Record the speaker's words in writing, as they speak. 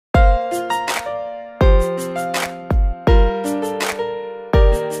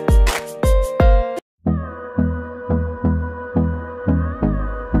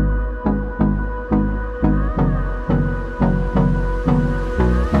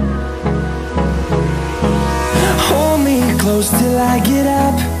close till I get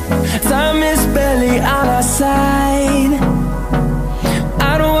up. Time is barely on our side.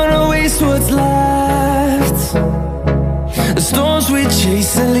 I don't wanna waste what's left. The storms we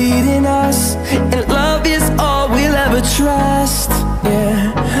chase are leading us, and love is all we'll ever trust. Yeah,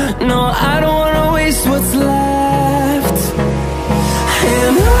 no, I don't wanna waste what's left.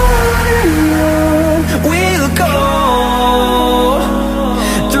 And on we'll go,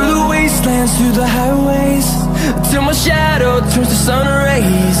 through the wastelands, through the highways, till my shadow turns to sun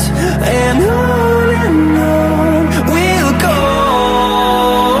rays. And on we'll go,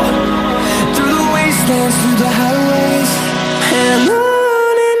 through the wastelands, through the highways, and on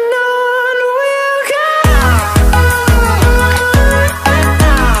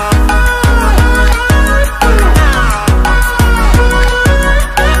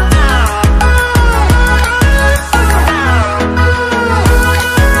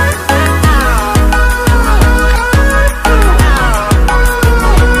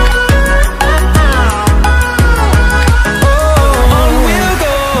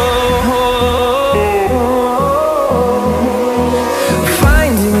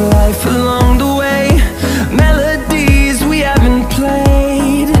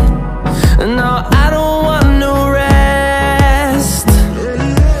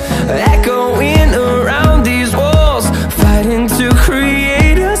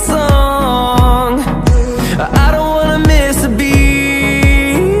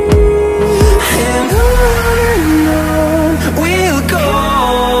we'll go.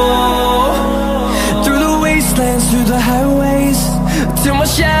 Through the highways, till my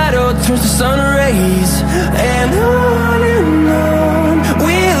shadow turns to sun rays. And on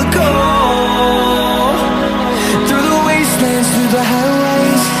we'll go, through the wastelands, through the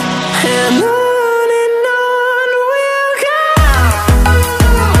highways, and on we'll go.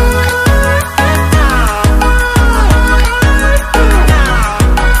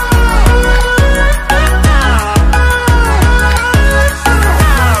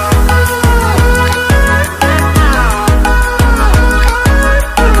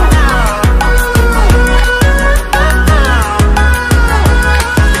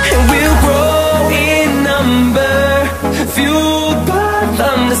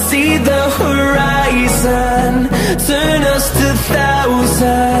 See the horizon, turn us to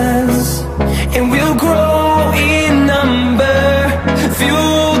thousands, and we'll grow in number,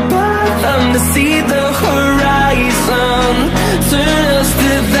 fueled by them. To see the horizon, turn us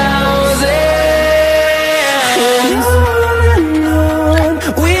to thousands, and on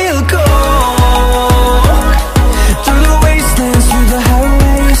we'll go, through the wastelands, through the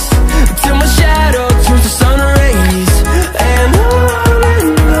highways, till my shadow turns to sun rays. And on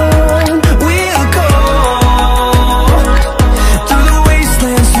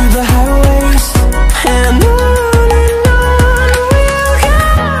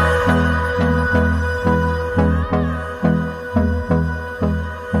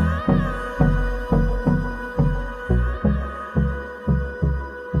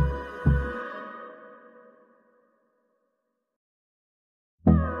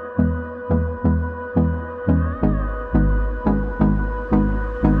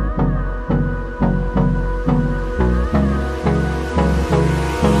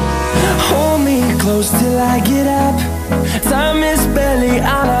close till I get up. Time is barely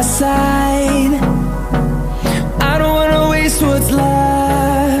on our side. I don't wanna waste what's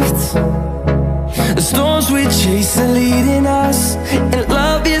left. The storms we chase are leading us, and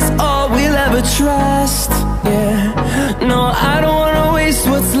love is all we'll ever trust. Yeah, no, I don't wanna waste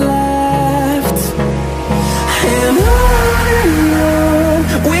what's left. And on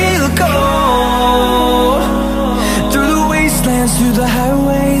we'll go, through the wastelands, through the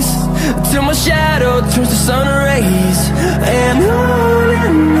highways, till my shadow turns to sun rays. And on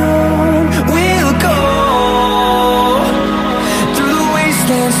we'll go, through the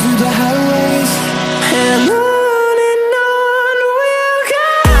wastelands, through the highways, and on we'll go.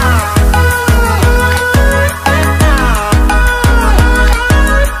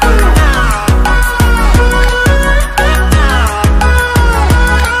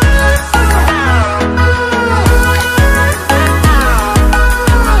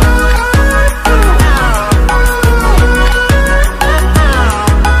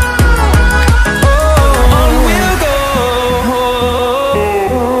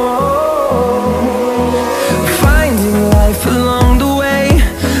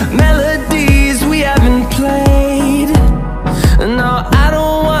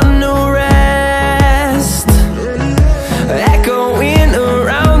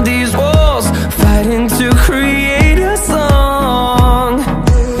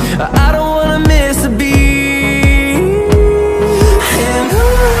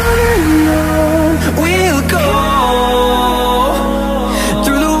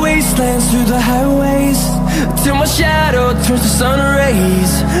 turns to sun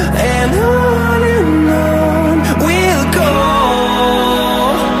rays, and